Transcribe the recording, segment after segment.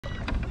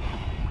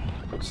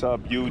What's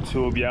up,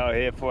 YouTube? You out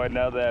here for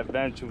another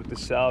adventure with the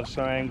South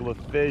Shore Angler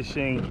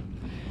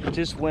Fishing.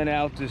 Just went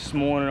out this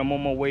morning. I'm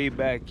on my way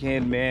back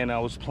in, man. I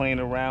was playing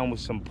around with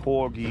some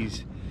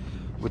porgies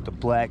with the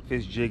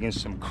blackfish jig and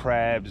some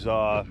crabs.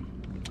 A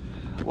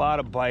lot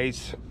of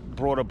bites.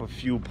 Brought up a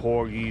few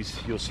porgies.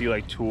 You'll see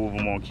like 2 of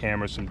them on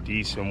camera, some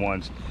decent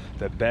ones.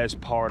 The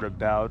best part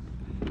about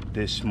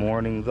this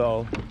morning,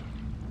 though,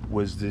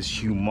 was this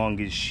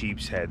humongous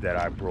sheepshead that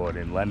I brought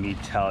in. Let me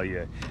tell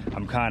you,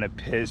 I'm kind of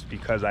pissed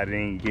because I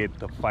didn't get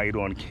the fight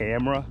on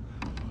camera.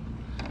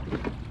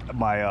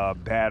 My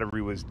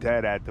battery was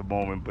dead at the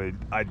moment, but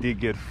I did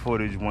get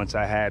footage once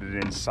I had it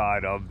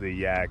inside of the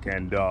yak,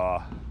 and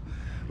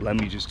let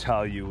me just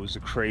tell you, it was a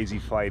crazy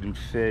fighting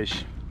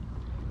fish.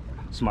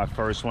 It's my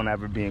first one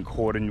ever being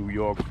caught in New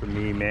York for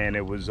me, man.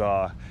 It was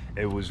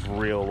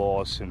real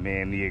awesome,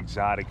 man. The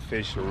exotic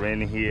fish are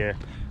in here.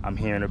 I'm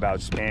hearing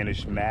about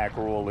Spanish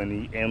mackerel in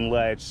the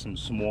inlets, some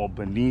small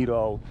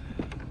bonito.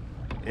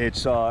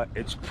 It's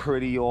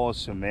pretty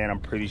awesome, man. I'm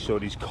pretty sure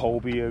these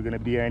cobia are gonna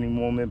be any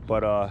moment,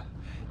 but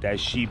that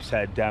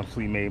sheepshead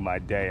definitely made my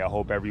day. I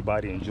hope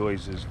everybody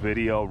enjoys this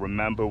video.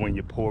 Remember, when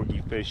you're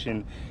porgy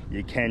fishing,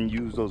 you can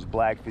use those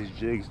blackfish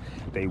jigs.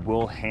 They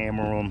will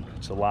hammer them.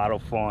 It's a lot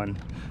of fun.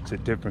 It's a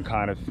different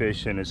kind of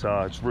fish, and it's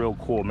real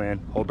cool, man.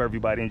 Hope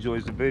everybody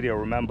enjoys the video.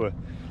 Remember,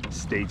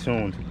 stay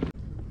tuned.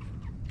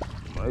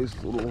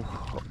 Nice little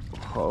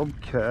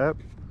hubcap.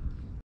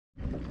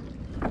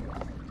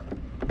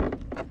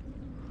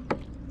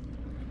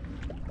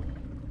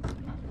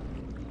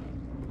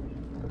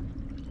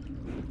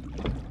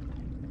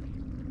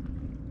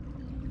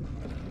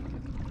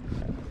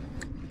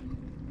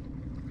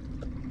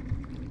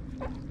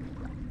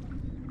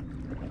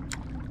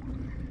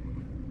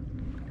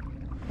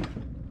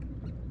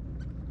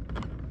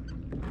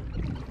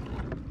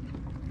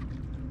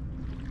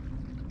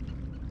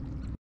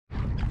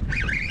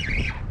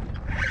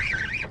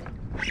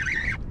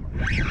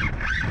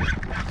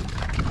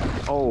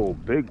 Oh,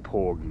 big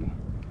porgy.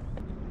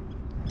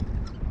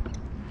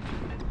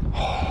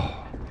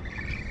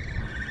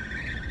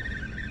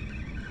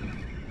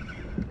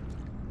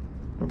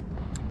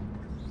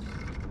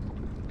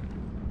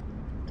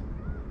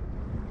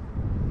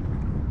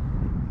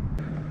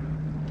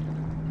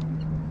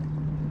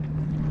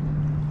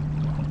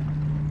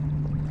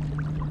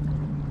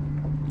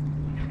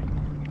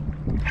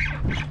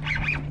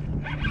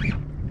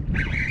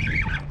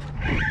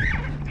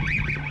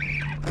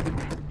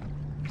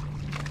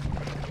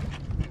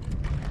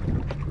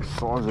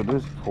 Size of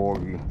this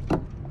porgy,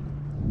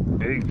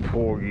 big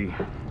porgy.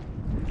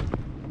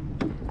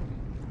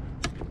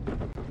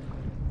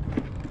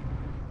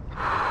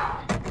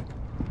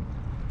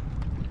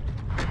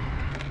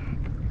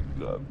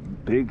 Got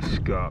big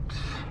scups.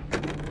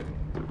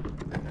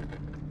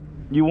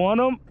 You want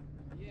them?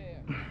 Yeah.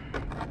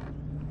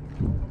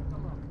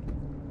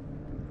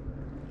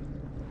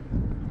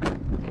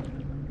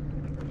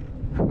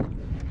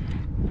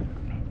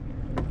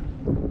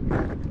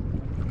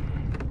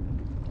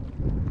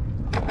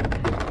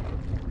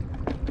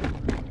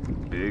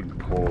 Big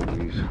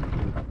porgies.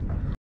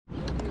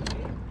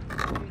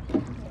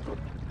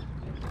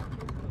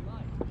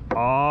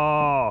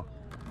 Oh,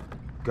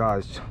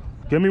 guys,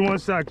 give me 1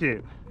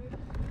 second.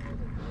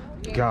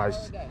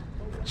 Guys,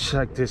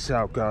 check this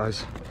out,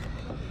 guys.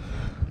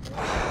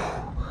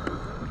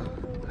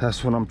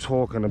 That's what I'm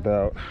talking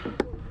about.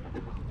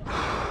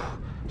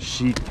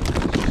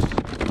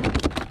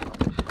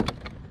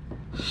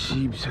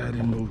 Sheepshead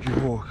in New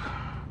York.